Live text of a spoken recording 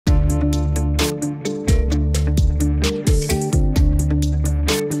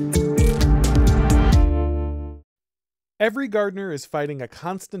Every gardener is fighting a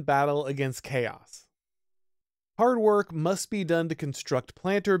constant battle against chaos. Hard work must be done to construct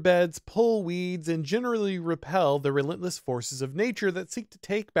planter beds, pull weeds, and generally repel the relentless forces of nature that seek to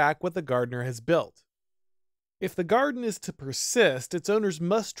take back what the gardener has built. If the garden is to persist, its owners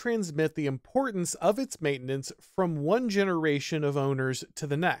must transmit the importance of its maintenance from one generation of owners to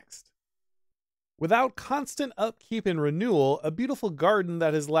the next. Without constant upkeep and renewal, a beautiful garden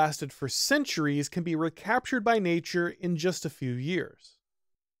that has lasted for centuries can be recaptured by nature in just a few years.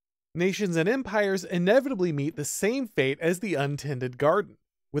 Nations and empires inevitably meet the same fate as the untended garden.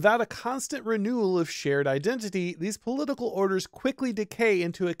 Without a constant renewal of shared identity, these political orders quickly decay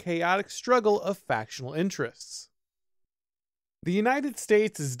into a chaotic struggle of factional interests. The United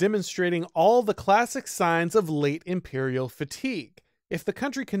States is demonstrating all the classic signs of late imperial fatigue. If the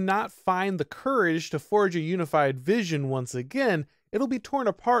country cannot find the courage to forge a unified vision once again, it'll be torn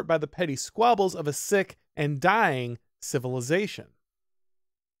apart by the petty squabbles of a sick and dying civilization.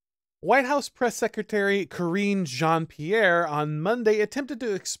 White House Press Secretary Karine Jean-Pierre on Monday attempted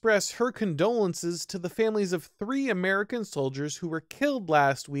to express her condolences to the families of 3 American soldiers who were killed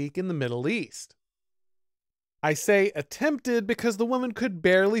last week in the Middle East. I say attempted because the woman could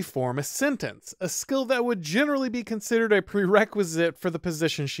barely form a sentence, a skill that would generally be considered a prerequisite for the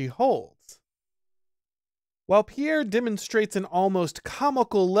position she holds. While Pierre demonstrates an almost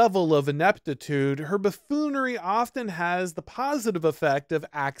comical level of ineptitude, her buffoonery often has the positive effect of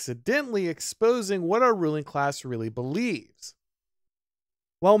accidentally exposing what our ruling class really believes.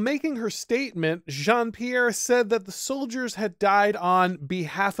 While making her statement, Jean-Pierre said that the soldiers had died on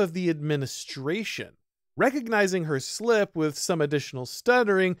behalf of the administration. Recognizing her slip with some additional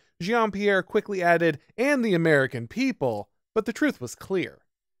stuttering, Jean-Pierre quickly added, "and the American people," but the truth was clear.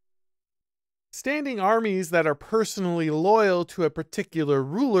 Standing armies that are personally loyal to a particular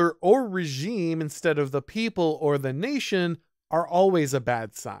ruler or regime instead of the people or the nation are always a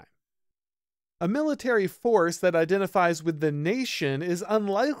bad sign. A military force that identifies with the nation is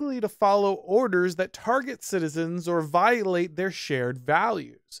unlikely to follow orders that target citizens or violate their shared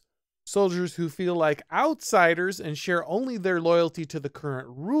values. Soldiers who feel like outsiders and share only their loyalty to the current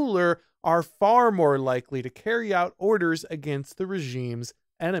ruler are far more likely to carry out orders against the regime's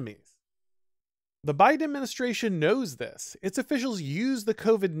enemies. The Biden administration knows this. Its officials use the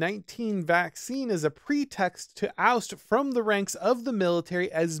COVID-19 vaccine as a pretext to oust from the ranks of the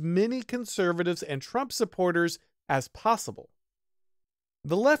military as many conservatives and Trump supporters as possible.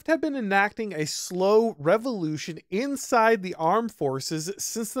 The left had been enacting a slow revolution inside the armed forces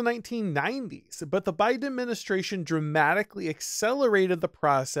since the 1990s, but the Biden administration dramatically accelerated the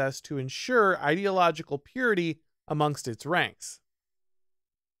process to ensure ideological purity amongst its ranks.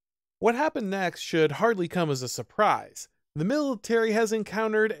 What happened next should hardly come as a surprise. The military has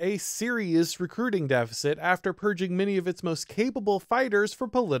encountered a serious recruiting deficit after purging many of its most capable fighters for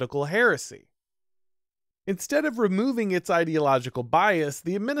political heresy. Instead of removing its ideological bias,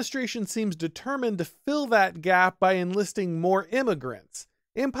 the administration seems determined to fill that gap by enlisting more immigrants.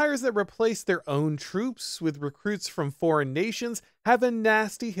 Empires that replace their own troops with recruits from foreign nations have a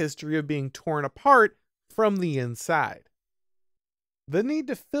nasty history of being torn apart from the inside. The need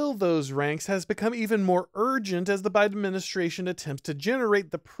to fill those ranks has become even more urgent as the Biden administration attempts to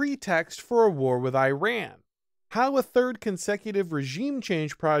generate the pretext for a war with Iran. How a third consecutive regime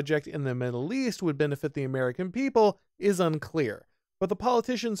change project in the Middle East would benefit the American people is unclear, but the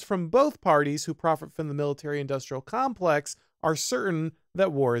politicians from both parties who profit from the military-industrial complex are certain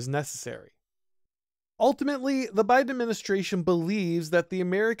that war is necessary. Ultimately, the Biden administration believes that the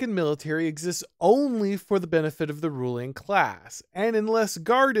American military exists only for the benefit of the ruling class, and in less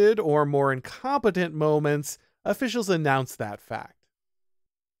guarded or more incompetent moments, officials announce that fact.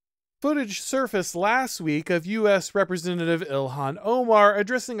 Footage surfaced last week of U.S. Representative Ilhan Omar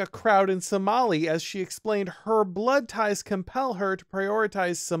addressing a crowd in Somalia as she explained her blood ties compel her to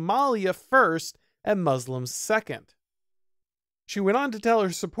prioritize Somalia first and Muslims second. She went on to tell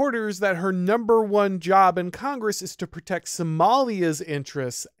her supporters that her #1 job in Congress is to protect Somalia's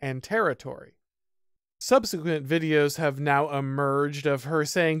interests and territory. Subsequent videos have now emerged of her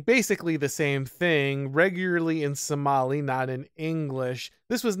saying basically the same thing, regularly in Somali, not in English.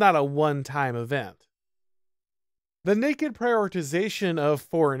 This was not a one-time event. The naked prioritization of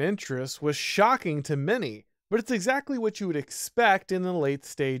foreign interests was shocking to many, but it's exactly what you would expect in the late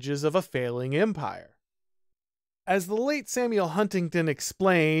stages of a failing empire. As the late Samuel Huntington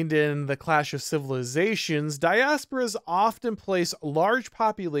explained in The Clash of Civilizations, diasporas often place large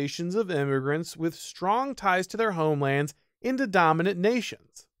populations of immigrants with strong ties to their homelands into dominant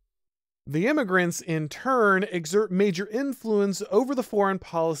nations. The immigrants, in turn, exert major influence over the foreign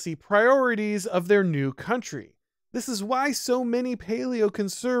policy priorities of their new country. This is why so many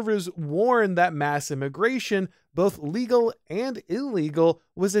paleoconservatives warn that mass immigration, both legal and illegal,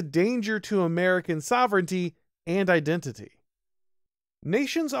 was a danger to American sovereignty and identity.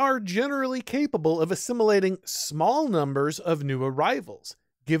 Nations are generally capable of assimilating small numbers of new arrivals.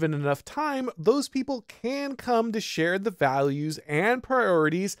 Given enough time, those people can come to share the values and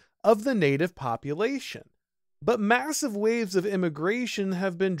priorities of the native population. But massive waves of immigration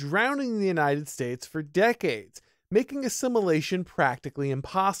have been drowning the United States for decades, making assimilation practically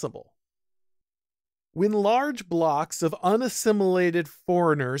impossible. When large blocks of unassimilated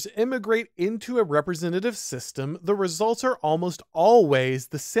foreigners immigrate into a representative system, the results are almost always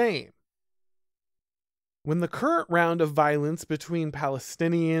the same. When the current round of violence between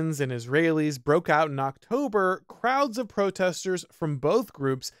Palestinians and Israelis broke out in October, crowds of protesters from both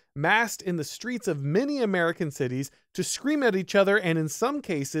groups massed in the streets of many American cities to scream at each other and, in some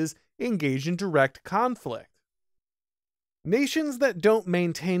cases, engage in direct conflict. Nations that don't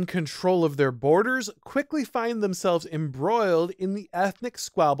maintain control of their borders quickly find themselves embroiled in the ethnic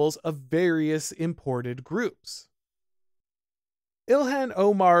squabbles of various imported groups. Ilhan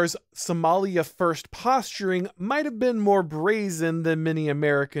Omar's Somalia First posturing might have been more brazen than many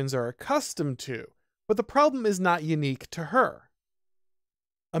Americans are accustomed to, but the problem is not unique to her.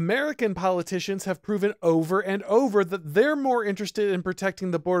 American politicians have proven over and over that they're more interested in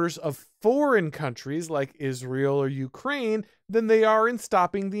protecting the borders of foreign countries like Israel or Ukraine than they are in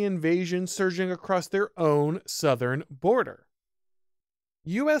stopping the invasion surging across their own southern border.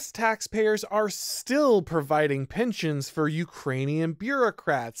 U.S. taxpayers are still providing pensions for Ukrainian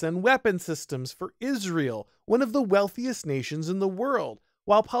bureaucrats and weapon systems for Israel, one of the wealthiest nations in the world,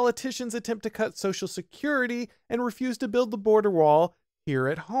 while politicians attempt to cut Social Security and refuse to build the border wall here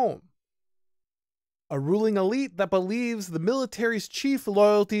at home. A ruling elite that believes the military's chief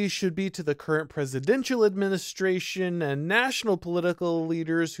loyalty should be to the current presidential administration, and national political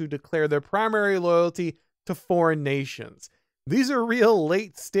leaders who declare their primary loyalty to foreign nations. These are real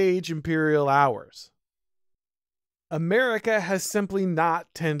late-stage imperial hours. America has simply not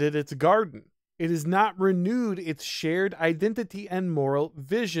tended its garden. It has not renewed its shared identity and moral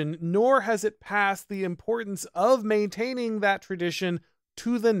vision, nor has it passed the importance of maintaining that tradition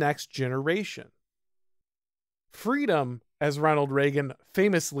to the next generation. Freedom, as Ronald Reagan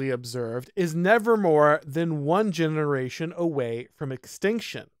famously observed, is never more than one generation away from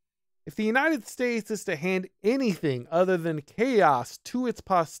extinction. If the United States is to hand anything other than chaos to its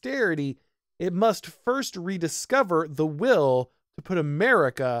posterity, it must first rediscover the will to put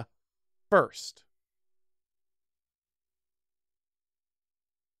America first.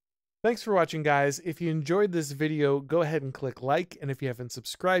 Thanks for watching, guys. If you enjoyed this video, go ahead and click like, and if you haven't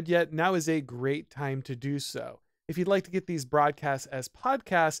subscribed yet, now is a great time to do so. If you'd like to get these broadcasts as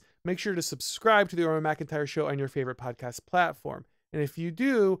podcasts, make sure to subscribe to the Orman McIntyre Show on your favorite podcast platform. And if you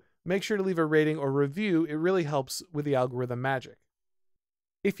do, make sure to leave a rating or review. It really helps with the algorithm magic.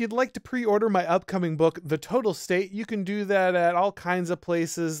 If you'd like to pre-order my upcoming book, The Total State, you can do that at all kinds of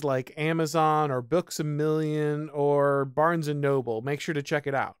places like Amazon or Books A Million or Barnes & Noble. Make sure to check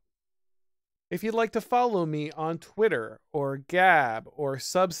it out. If you'd like to follow me on Twitter or Gab or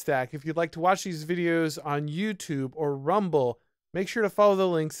Substack, if you'd like to watch these videos on YouTube or Rumble, make sure to follow the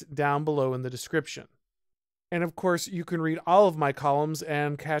links down below in the description. And of course, you can read all of my columns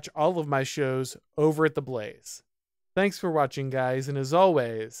and catch all of my shows over at The Blaze. Thanks for watching, guys, and as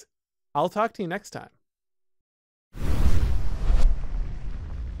always, I'll talk to you next time.